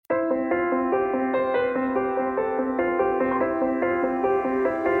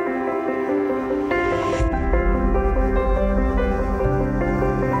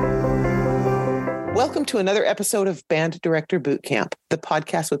Welcome to another episode of Band Director Boot Camp, the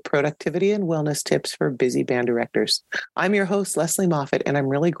podcast with productivity and wellness tips for busy band directors. I'm your host, Lesley Moffat, and I'm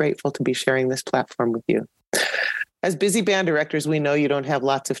really grateful to be sharing this platform with you. As busy band directors, we know you don't have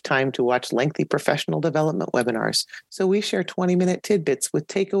lots of time to watch lengthy professional development webinars, so we share 20-minute tidbits with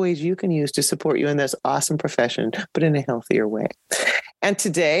takeaways you can use to support you in this awesome profession, but in a healthier way. And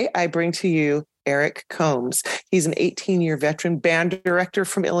today, I bring to you Eric Combs. He's an 18-year veteran band director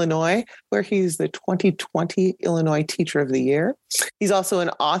from Illinois, where he's the 2020 Illinois Teacher of the Year. He's also an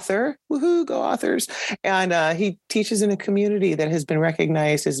author. Woohoo, go authors. And he teaches in a community that has been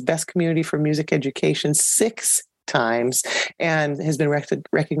recognized as best community for music education 6 times and has been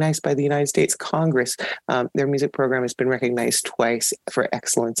recognized by the United States Congress. Their music program has been recognized twice for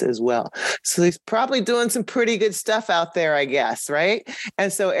excellence as well. So he's probably doing some pretty good stuff out there, I guess, right?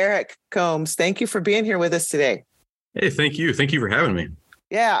 And so Eric Combs, thank you for being here with us today. Hey, thank you. Thank you for having me.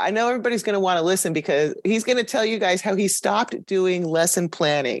 Yeah, I know everybody's going to want to listen because he's going to tell you guys how he stopped doing lesson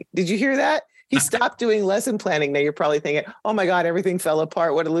planning. Did you hear that? He stopped doing lesson planning. Now you're probably thinking, oh my God, everything fell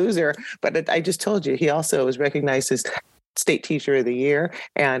apart. What a loser. But I just told you, he also was recognized as State Teacher of the Year,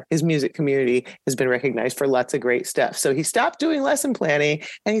 and his music community has been recognized for lots of great stuff. So he stopped doing lesson planning,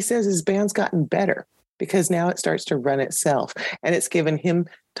 and he says his band's gotten better because now it starts to run itself, and it's given him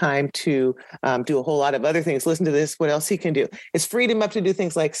time to do a whole lot of other things. Listen to this, what else he can do. It's freed him up to do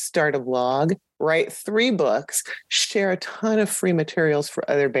things like start a vlog, write 3 books, share a ton of free materials for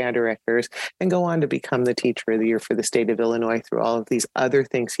other band directors, and go on to become the Teacher of the Year for the state of Illinois through all of these other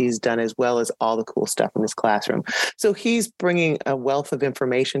things he's done, as well as all the cool stuff in his classroom. So he's bringing a wealth of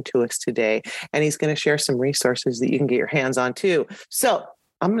information to us today, and he's going to share some resources that you can get your hands on too. So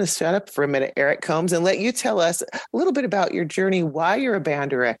I'm going to shut up for a minute, Eric Combs, and let you tell us a little bit about your journey, why you're a band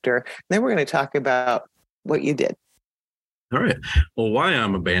director. And then we're going to talk about what you did. All right. Well, why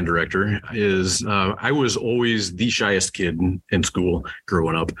I'm a band director is I was always the shyest kid in school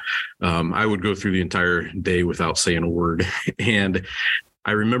growing up. I would go through the entire day without saying a word. And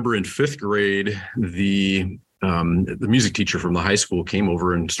I remember in 5th grade, the music teacher from the high school came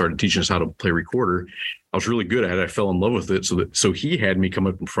over and started teaching us how to play recorder. I was really good at it. I fell in love with it. So he had me come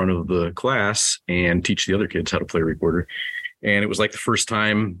up in front of the class and teach the other kids how to play recorder. And it was like the first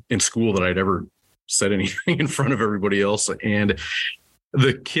time in school that I'd ever said anything in front of everybody else. And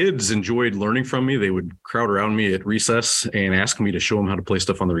the kids enjoyed learning from me. They would crowd around me at recess and ask me to show them how to play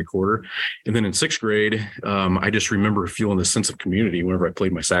stuff on the recorder. And then in 6th grade, I just remember feeling this sense of community whenever I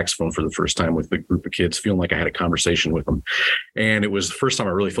played my saxophone for the first time with a group of kids, feeling like I had a conversation with them. And it was the first time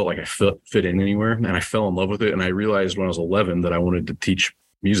I really felt like I fit in anywhere. And I fell in love with it. And I realized when I was 11 that I wanted to teach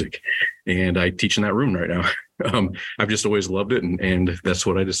music. And I teach in that room right now. I've just always loved it. And that's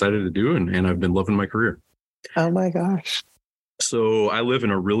what I decided to do. And I've been loving my career. Oh my gosh. So I live in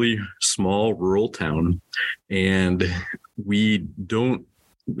a really small rural town, and we don't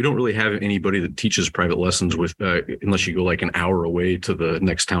really have anybody that teaches private lessons with, unless you go like an hour away to the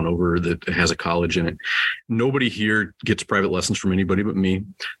next town over that has a college in it. Nobody here gets private lessons from anybody but me.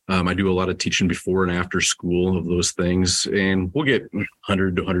 I do a lot of teaching before and after school of those things, and we'll get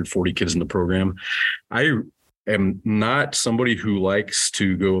 100 to 140 kids in the program. I am not somebody who likes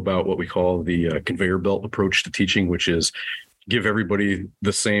to go about what we call the conveyor belt approach to teaching, which is give everybody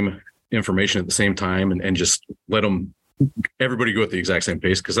the same information at the same time and just let everybody go at the exact same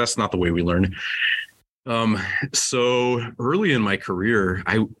pace, because that's not the way we learn. So early in my career,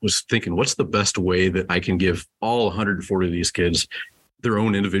 I was thinking, what's the best way that I can give all 140 of these kids their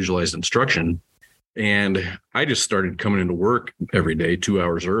own individualized instruction? And I just started coming into work every day 2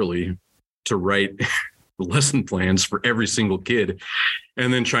 hours early to write lesson plans for every single kid,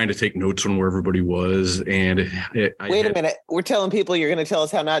 and then trying to take notes on where everybody was. And wait a minute, we're telling people you're going to tell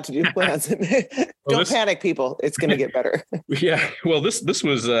us how not to do plans. Don't panic, people. It's going to get better. Yeah. Well, this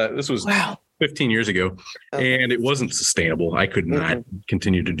was wow. 15 years ago, and it wasn't sustainable. I could not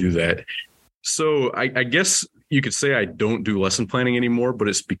continue to do that. So I guess you could say I don't do lesson planning anymore, but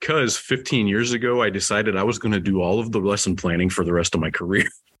it's because 15 years ago, I decided I was going to do all of the lesson planning for the rest of my career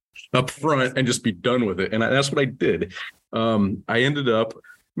up front and just be done with it. And that's what I did. I ended up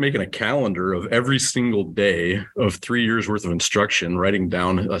making a calendar of every single day of 3 years worth of instruction, writing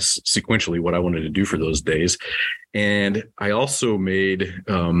down sequentially what I wanted to do for those days. And I also made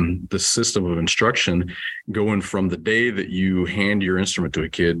the system of instruction going from the day that you hand your instrument to a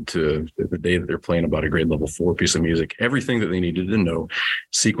kid to the day that they're playing about a grade level 4 piece of music, everything that they needed to know,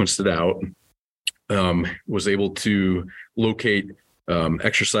 sequenced it out, was able to locate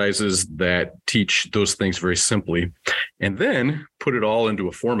exercises that teach those things very simply. and then put it all into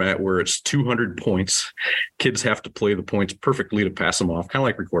a format where it's 200 points. Kids have to play the points perfectly to pass them off, kind of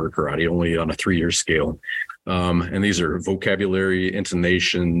like recorded karate, only on a 3-year scale. And these are vocabulary,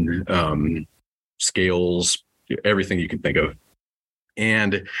 intonation, scales, everything you can think of.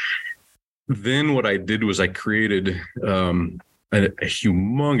 And then what I did was I created a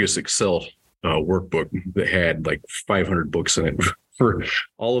humongous Excel workbook that had like 500 books in it for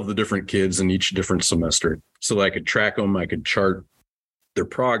all of the different kids in each different semester, so that I could track them. I could chart their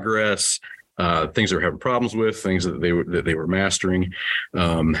progress, things they were having problems with, things that they were mastering.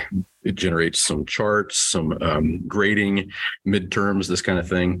 It generates some charts, some grading, midterms, this kind of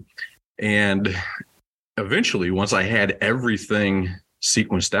thing. And eventually, once I had everything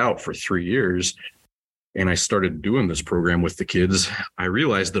sequenced out for 3 years, and I started doing this program with the kids, I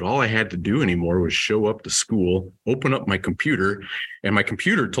realized that all I had to do anymore was show up to school, open up my computer, and my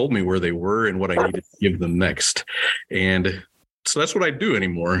computer told me where they were and what I needed to give them next. And so that's what I do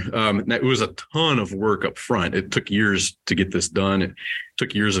anymore. It was a ton of work up front. It took years to get this done. It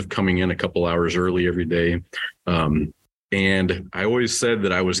took years of coming in a couple hours early every day. And I always said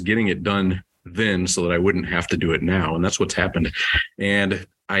that I was getting it done then so that I wouldn't have to do it now. And that's what's happened. And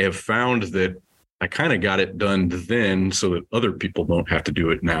I have found that I kind of got it done then so that other people don't have to do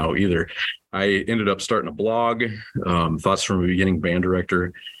it now either. I ended up starting a blog, Thoughts from a Beginning Band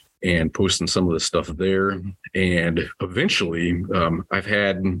Director, and posting some of the stuff there. And eventually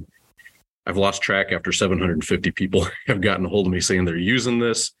I've lost track after 750 people have gotten a hold of me saying they're using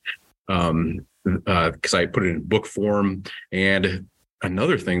this because I put it in book form. And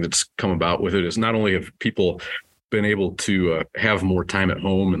another thing that's come about with it is not only have people been able to have more time at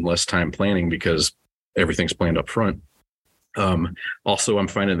home and less time planning because everything's planned up front. Also, I'm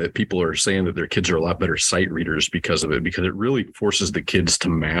finding that people are saying that their kids are a lot better sight readers because of it, because it really forces the kids to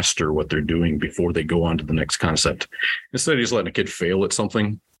master what they're doing before they go on to the next concept. Instead of just letting a kid fail at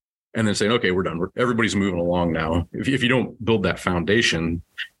something and then saying, okay, we're done. Everybody's moving along now. If you don't build that foundation,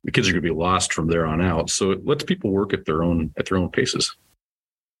 the kids are going to be lost from there on out. So it lets people work at their own paces.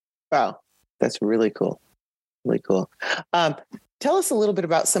 Wow. That's really cool. Really cool. Tell us a little bit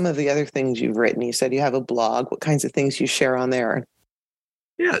about some of the other things you've written. You said you have a blog. What kinds of things you share on there?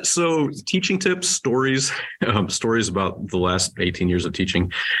 Yeah, so teaching tips, stories about the last 18 years of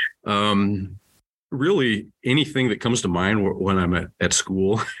teaching. Really anything that comes to mind when I'm at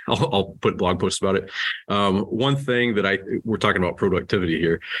school, I'll put blog posts about it. One thing that we're talking about productivity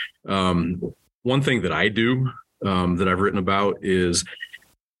here. One thing that I do that I've written about is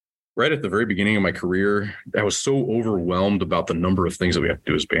right at the very beginning of my career, I was so overwhelmed about the number of things that we have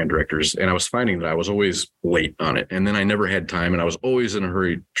to do as band directors. And I was finding that I was always late on it. And then I never had time. And I was always in a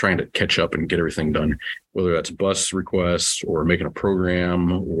hurry trying to catch up and get everything done, whether that's bus requests or making a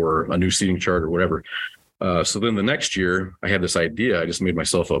program or a new seating chart or whatever. So then the next year I had this idea. I just made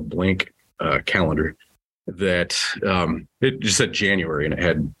myself a blank calendar that it just said January, and it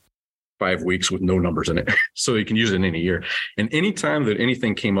had 5 weeks with no numbers in it. So you can use it in any year. And anytime that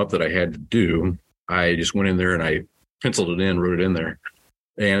anything came up that I had to do, I just went in there and I penciled it in, wrote it in there.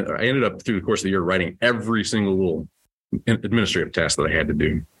 And I ended up through the course of the year writing every single little administrative task that I had to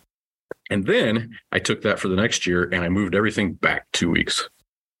do. And then I took that for the next year and I moved everything back 2 weeks.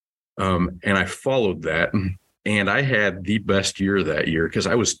 And I followed that. And I had the best year that year because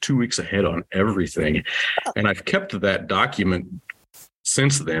I was 2 weeks ahead on everything. And I've kept that document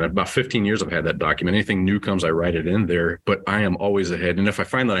since then. About 15 years I've had that document. Anything new comes, I write it in there, but I am always ahead. And if I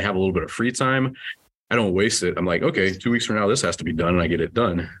find that I have a little bit of free time, I don't waste it. I'm like, okay, 2 weeks from now, this has to be done, and I get it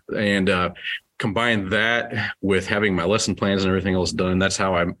done. And combine that with having my lesson plans and everything else done. That's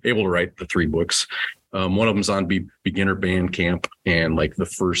how I'm able to write the 3 books. One of them's on beginner band camp and like the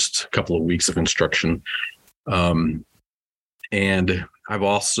first couple of weeks of instruction. And I've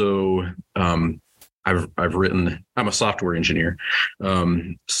also, I've written, I'm a software engineer.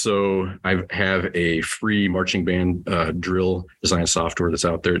 So I have a free marching band drill design software that's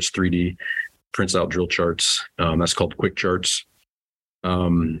out there. It's 3D, prints out drill charts. That's called Quick Charts.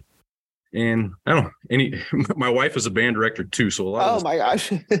 And I don't know, my wife is a band director too. So my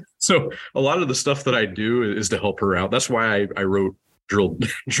gosh. So a lot of the stuff that I do is to help her out. That's why I wrote drill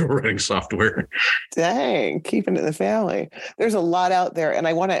writing software. Dang, keeping it in the family. There's a lot out there. And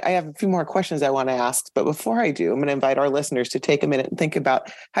I have a few more questions I want to ask. But before I do, I'm going to invite our listeners to take a minute and think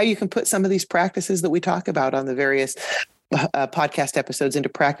about how you can put some of these practices that we talk about on the various podcast episodes into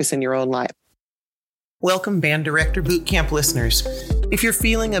practice in your own life. Welcome, Band Director Bootcamp listeners. If you're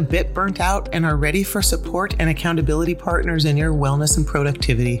feeling a bit burnt out and are ready for support and accountability partners in your wellness and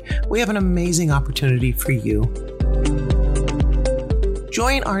productivity, we have an amazing opportunity for you.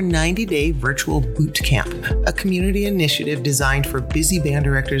 Join our 90-day virtual boot camp, a community initiative designed for busy band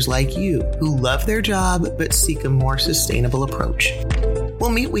directors like you who love their job but seek a more sustainable approach.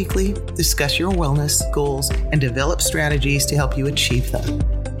 We'll meet weekly, discuss your wellness goals, and develop strategies to help you achieve them.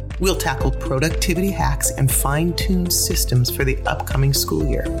 We'll tackle productivity hacks and fine-tune systems for the upcoming school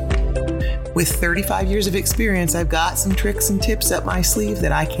year. With 35 years of experience, I've got some tricks and tips up my sleeve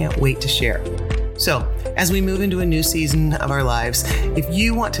that I can't wait to share. So, as we move into a new season of our lives, if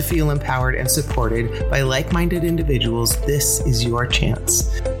you want to feel empowered and supported by like-minded individuals, this is your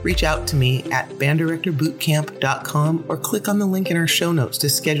chance. Reach out to me at banddirectorbootcamp.com or click on the link in our show notes to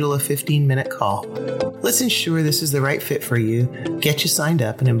schedule a 15-minute call. Let's ensure this is the right fit for you, get you signed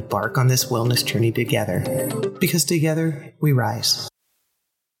up, and embark on this wellness journey together. Because together, we rise.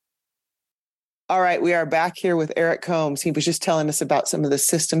 All right, we are back here with Eric Combs. He was just telling us about some of the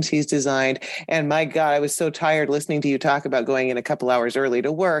systems he's designed. And my God, I was so tired listening to you talk about going in a couple hours early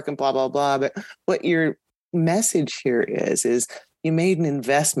to work and blah, blah, blah. But what your message here is you made an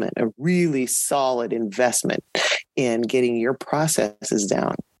investment, a really solid investment in getting your processes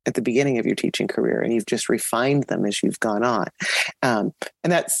down at the beginning of your teaching career. And you've just refined them as you've gone on. And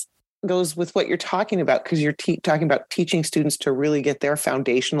that's goes with what you're talking about, because you're talking about teaching students to really get their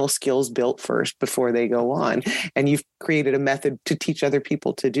foundational skills built first before they go on. And you've created a method to teach other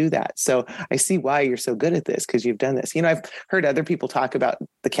people to do that. So I see why you're so good at this, because you've done this. You know, I've heard other people talk about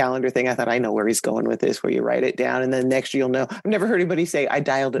the calendar thing. I thought, I know where he's going with this, where you write it down and then next year you'll know. I've never heard anybody say, I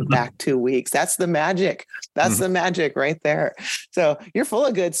dialed it back 2 weeks. That's the magic. That's the magic right there. So you're full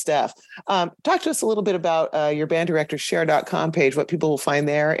of good stuff. Talk to us a little bit about your banddirectorshare.com page, what people will find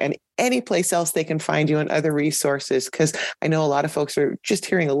there, and any place else they can find you and other resources, because I know a lot of folks are just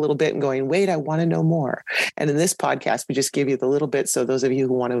hearing a little bit and going, wait, I want to know more. And in this podcast, we just give you the little bit so those of you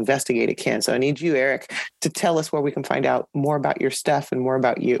who want to investigate it can. So I need you, Eric, to tell us where we can find out more about your stuff and more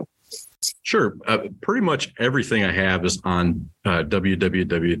about you. Sure. Pretty much everything I have is on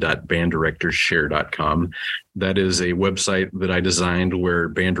www.banddirectorshare.com. That is a website that I designed where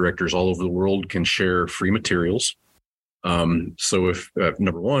band directors all over the world can share free materials. So if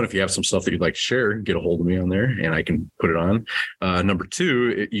number one, if you have some stuff that you'd like to share, get a hold of me on there and I can put it on. Number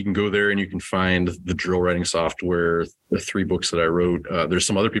two, you can go there and you can find the drill writing software, the 3 books that I wrote. There's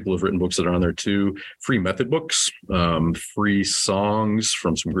some other people who have written books that are on there too. Free method books, free songs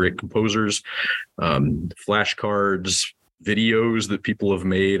from some great composers, flashcards, videos that people have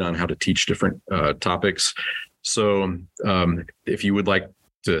made on how to teach different topics. So if you would like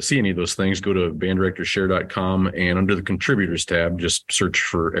to see any of those things, go to banddirectorshare.com and under the contributors tab, just search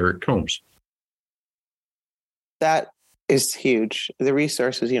for Eric Combs. That is huge. The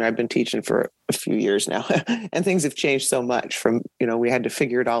resources, I've been teaching for a few years now and things have changed so much from, we had to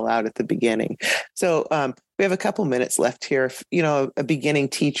figure it all out at the beginning. So we have a couple minutes left here. If, a beginning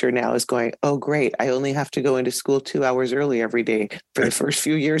teacher now is going, oh, great, I only have to go into school 2 hours early every day for the first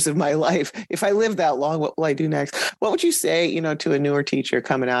few years of my life. If I live that long, what will I do next? What would you say, to a newer teacher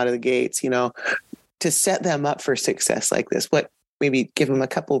coming out of the gates, to set them up for success like this? What, maybe give them a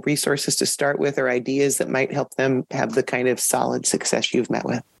couple resources to start with or ideas that might help them have the kind of solid success you've met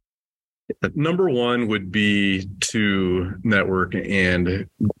with? Number one would be to network and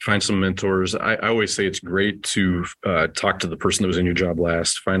find some mentors. I always say it's great to talk to the person that was in your job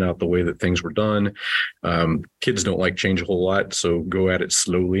last, find out the way that things were done. Kids don't like change a whole lot, so go at it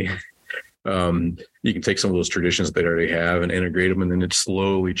slowly. You can take some of those traditions that they already have and integrate them, and then it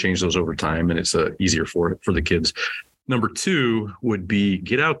slowly change those over time, and it's easier for the kids. Number two would be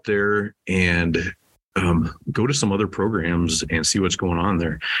get out there and go to some other programs and see what's going on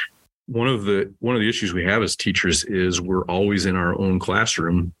there. One of the issues we have as teachers is we're always in our own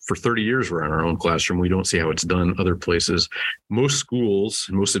classroom. For 30 years, we're in our own classroom. We don't see how it's done other places. Most schools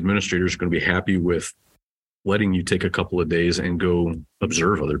and most administrators are going to be happy with letting you take a couple of days and go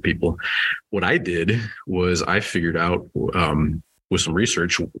observe other people. What I did was I figured out with some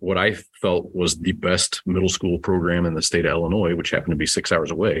research what I felt was the best middle school program in the state of Illinois, which happened to be 6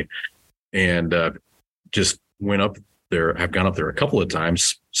 hours away, and just went up there. I've gone up there a couple of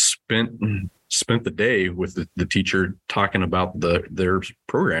times, spent the day with the teacher talking about their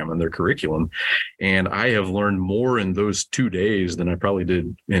program and their curriculum. And I have learned more in those 2 days than I probably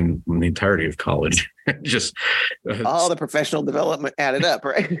did in the entirety of college. Just all the professional development added up,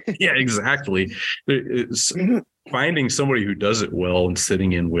 right? Yeah, exactly. It's finding somebody who does it well and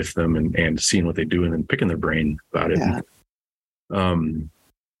sitting in with them and seeing what they do and then picking their brain about it. Yeah.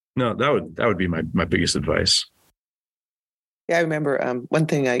 No, that would be my biggest advice. Yeah, I remember one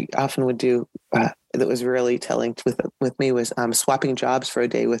thing I often would do that was really telling with me was swapping jobs for a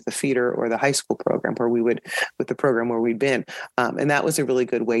day with the feeder or the high school program with the program where we'd been. And that was a really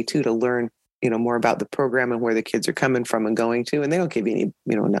good way too, to learn, more about the program and where the kids are coming from and going to. And they don't give you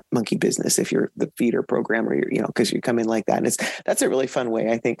any, monkey business if you're the feeder program or because you come in like that. And that's a really fun way,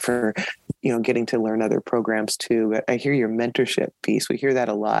 I think, for, getting to learn other programs too. But I hear your mentorship piece. We hear that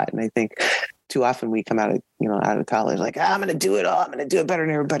a lot. And I think too often we come out of college like, I'm going to do it all. I'm going to do it better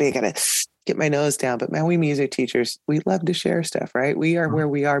than everybody. I got to get my nose down. But man, we music teachers, we love to share stuff, right? We are where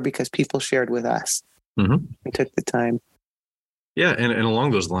we are because people shared with us and took the time. Yeah. And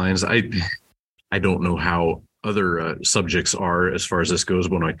along those lines, I don't know how other subjects are as far as this goes.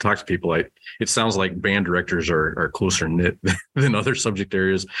 But when I talk to people, it sounds like band directors are closer knit than other subject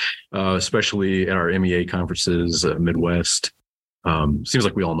areas, especially at our MEA conferences, Midwest. Seems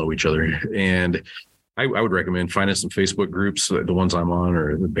like we all know each other. And I would recommend finding some Facebook groups, the ones I'm on,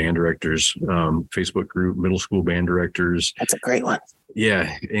 or the band directors Facebook group, middle school band directors. That's a great one.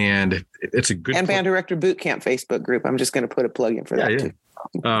 Yeah. And it's a good... And band director boot camp Facebook group. I'm just going to put a plug in for that too.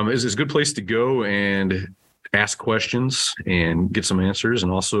 It's a good place to go and ask questions and get some answers.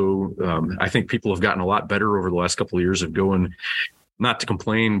 And also, I think people have gotten a lot better over the last couple of years of going, not to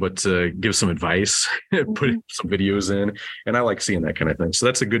complain, but to give some advice, put some videos in. And I like seeing that kind of thing. So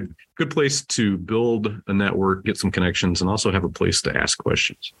that's a good place to build a network, get some connections, and also have a place to ask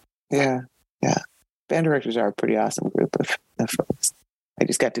questions. Yeah. Yeah. Band directors are a pretty awesome group of folks. I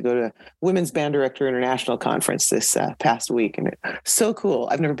just got to go to Women's Band Director International Conference this past week, and it's so cool.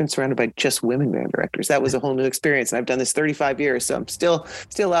 I've never been surrounded by just women band directors. That was a whole new experience, and I've done this 35 years, so I'm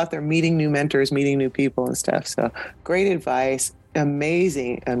still out there meeting new mentors, meeting new people and stuff. So great advice.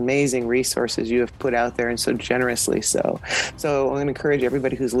 Amazing resources you have put out there, and so generously so. So I'm going to encourage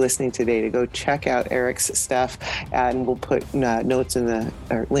everybody who's listening today to go check out Eric's stuff, and we'll put links in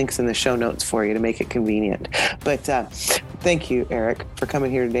the show notes for you to make it convenient. But thank you, Eric, for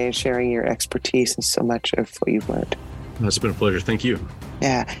coming here today and sharing your expertise and so much of what you've learned. It's been a pleasure. Thank you.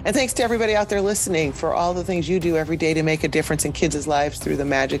 Yeah. And thanks to everybody out there listening for all the things you do every day to make a difference in kids' lives through the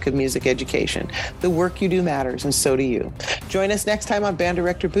magic of music education. The work you do matters, and so do you. Join us next time on Band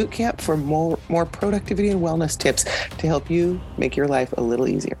Director Boot Camp for more productivity and wellness tips to help you make your life a little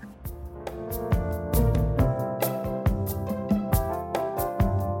easier.